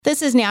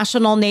This is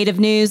National Native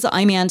News.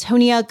 I'm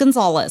Antonia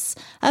Gonzalez.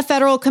 A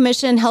federal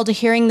commission held a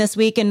hearing this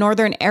week in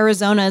northern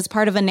Arizona as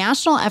part of a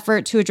national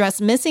effort to address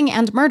missing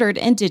and murdered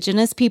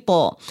Indigenous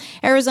people.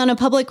 Arizona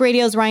Public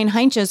Radio's Ryan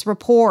Heinches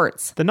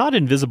reports. The Not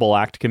Invisible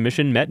Act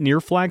Commission met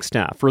near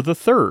Flagstaff for the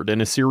third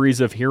in a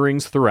series of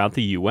hearings throughout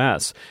the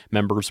U.S.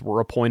 Members were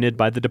appointed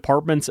by the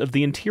Departments of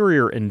the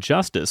Interior and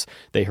Justice.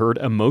 They heard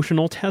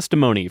emotional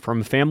testimony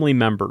from family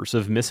members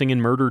of missing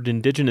and murdered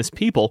Indigenous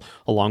people,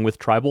 along with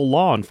tribal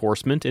law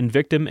enforcement and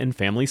victim and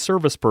family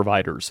service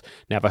providers.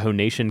 Navajo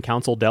Nation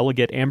Council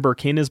Delegate Amber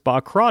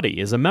Canis-Bacrati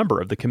is a member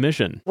of the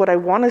commission. What I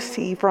want to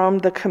see from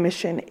the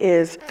commission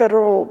is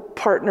federal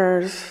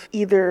partners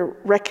either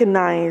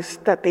recognize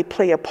that they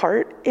play a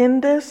part in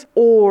this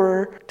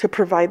or to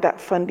provide that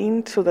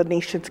funding so the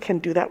nations can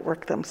do that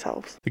work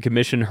themselves. The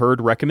commission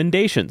heard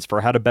recommendations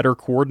for how to better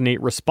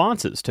coordinate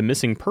responses to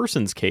missing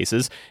persons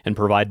cases and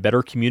provide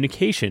better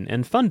communication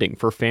and funding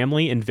for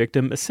family and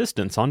victim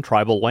assistance on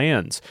tribal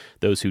lands.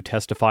 Those who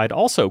testified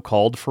also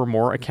called for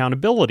more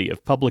accountability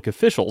of public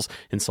officials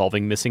in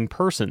solving missing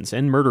persons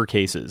and murder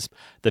cases.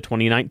 The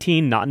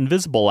 2019 Not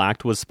Invisible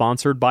Act was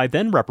sponsored by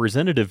then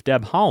Representative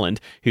Deb Haaland,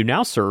 who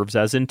now serves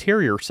as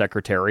Interior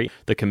Secretary.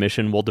 The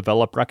commission will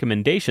develop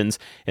recommendations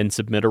and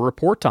submit a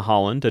report to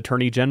Haaland,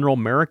 Attorney General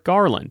Merrick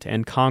Garland,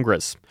 and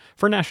Congress.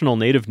 For National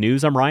Native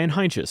News, I'm Ryan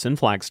Heinches in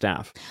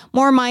Flagstaff.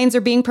 More mines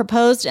are being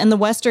proposed in the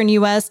western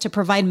U.S. to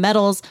provide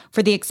metals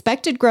for the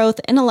expected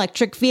growth in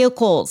electric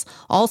vehicles,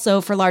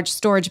 also for large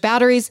storage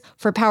batteries,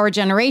 for power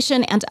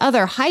generation, and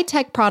other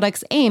high-tech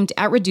products aimed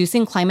at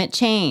reducing climate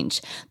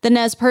change. The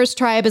Nez Perce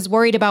tribe is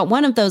worried about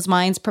one of those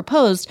mines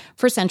proposed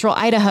for central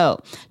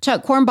Idaho.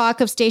 Chuck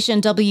Kornbach of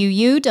station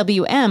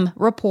WUWM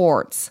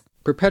reports.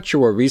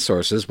 Perpetua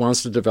Resources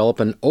wants to develop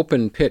an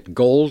open-pit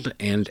gold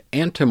and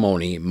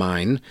antimony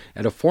mine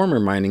at a former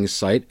mining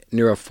site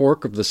near a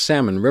fork of the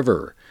Salmon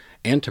River.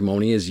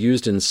 Antimony is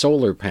used in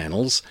solar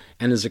panels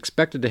and is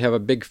expected to have a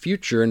big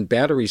future in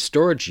battery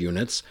storage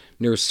units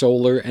near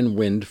solar and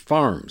wind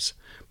farms.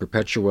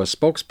 Perpetua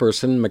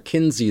spokesperson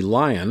Mackenzie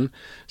Lyon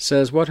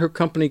says what her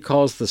company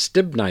calls the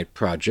Stibnite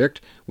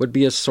Project would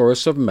be a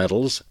source of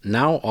metals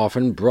now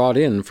often brought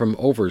in from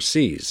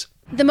overseas.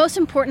 The most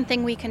important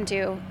thing we can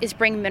do is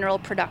bring mineral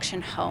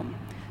production home,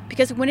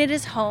 because when it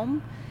is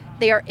home,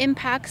 they are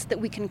impacts that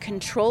we can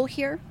control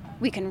here,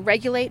 we can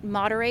regulate,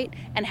 moderate,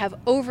 and have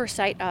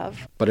oversight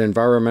of. But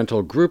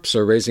environmental groups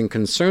are raising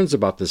concerns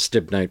about the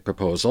Stibnite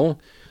proposal.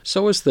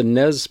 So is the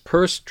Nez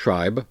Perce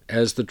tribe,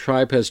 as the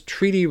tribe has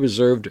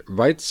treaty-reserved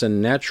rights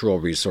and natural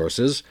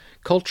resources,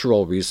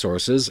 cultural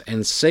resources,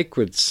 and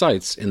sacred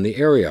sites in the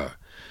area.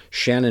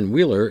 Shannon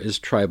Wheeler is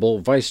tribal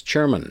vice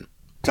chairman.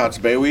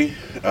 Tatsbewi,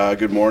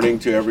 good morning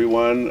to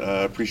everyone.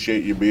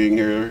 Appreciate you being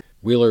here.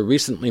 Wheeler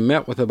recently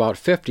met with about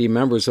 50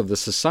 members of the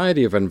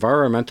Society of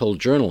Environmental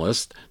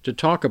Journalists to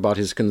talk about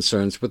his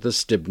concerns with the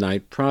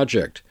Stibnite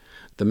Project,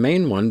 the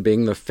main one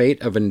being the fate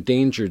of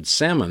endangered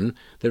salmon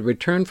that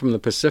return from the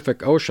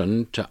Pacific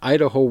Ocean to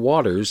Idaho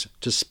waters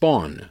to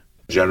spawn.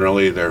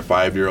 Generally, they're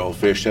 5-year-old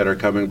fish that are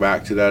coming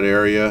back to that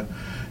area,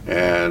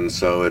 and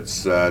so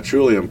it's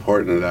truly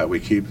important that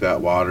we keep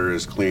that water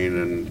as clean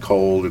and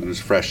cold and as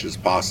fresh as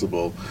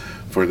possible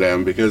for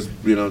them, because,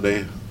 you know,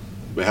 they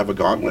have a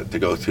gauntlet to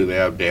go through. They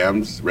have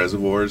dams,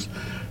 reservoirs,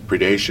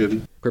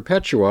 predation.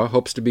 Perpetua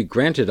hopes to be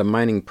granted a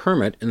mining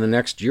permit in the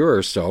next year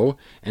or so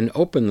and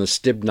open the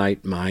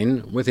Stibnite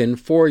mine within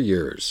 4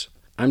 years.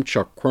 I'm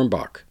Chuck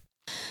Kornbach.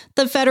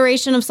 The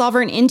Federation of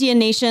Sovereign Indian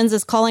Nations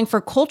is calling for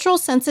cultural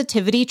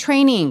sensitivity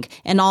training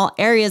in all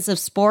areas of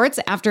sports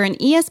after an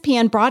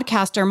ESPN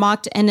broadcaster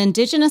mocked an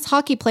Indigenous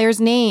hockey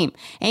player's name.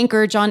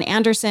 Anchor John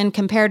Anderson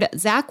compared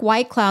Zach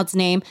Whitecloud's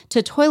name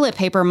to toilet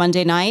paper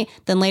Monday night,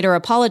 then later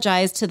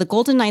apologized to the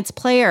Golden Knights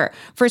player.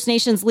 First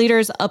Nations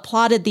leaders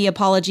applauded the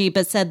apology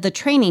but said the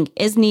training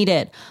is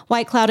needed.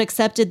 Whitecloud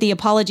accepted the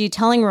apology,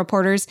 telling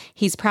reporters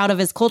he's proud of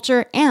his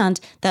culture and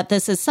that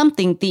this is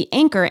something the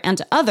anchor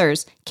and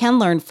others can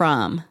learn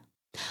from.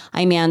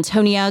 I'm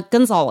Antonia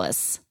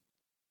Gonzalez.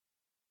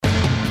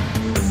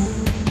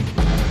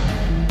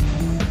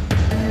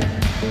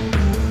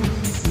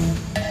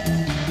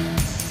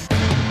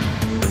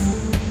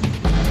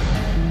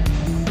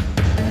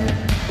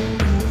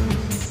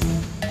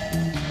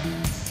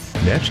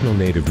 National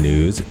Native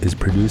News is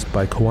produced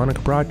by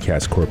Koahnic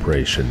Broadcast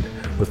Corporation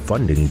with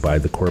funding by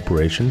the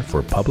Corporation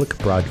for Public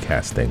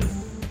Broadcasting.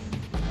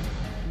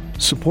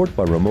 Support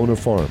by Ramona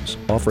Farms,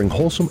 offering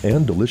wholesome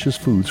and delicious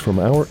foods from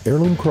our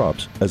heirloom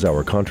crops as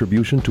our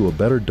contribution to a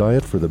better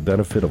diet for the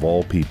benefit of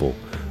all people.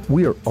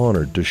 We are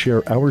honored to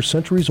share our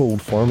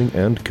centuries-old farming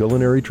and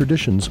culinary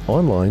traditions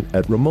online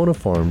at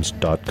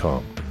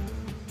ramonafarms.com.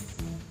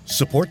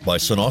 Support by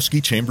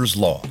Sonosky Chambers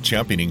Law,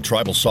 championing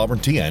tribal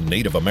sovereignty and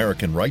Native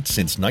American rights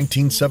since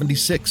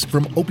 1976.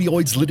 From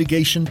opioids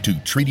litigation to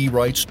treaty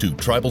rights to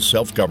tribal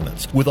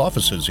self-governance. With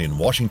offices in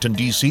Washington,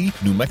 D.C.,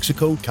 New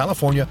Mexico,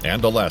 California,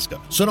 and Alaska.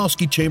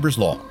 Sonosky Chambers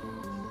Law.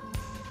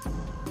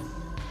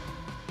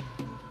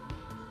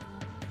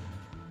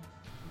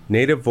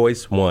 Native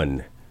Voice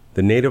One,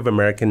 the Native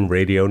American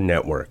Radio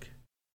Network.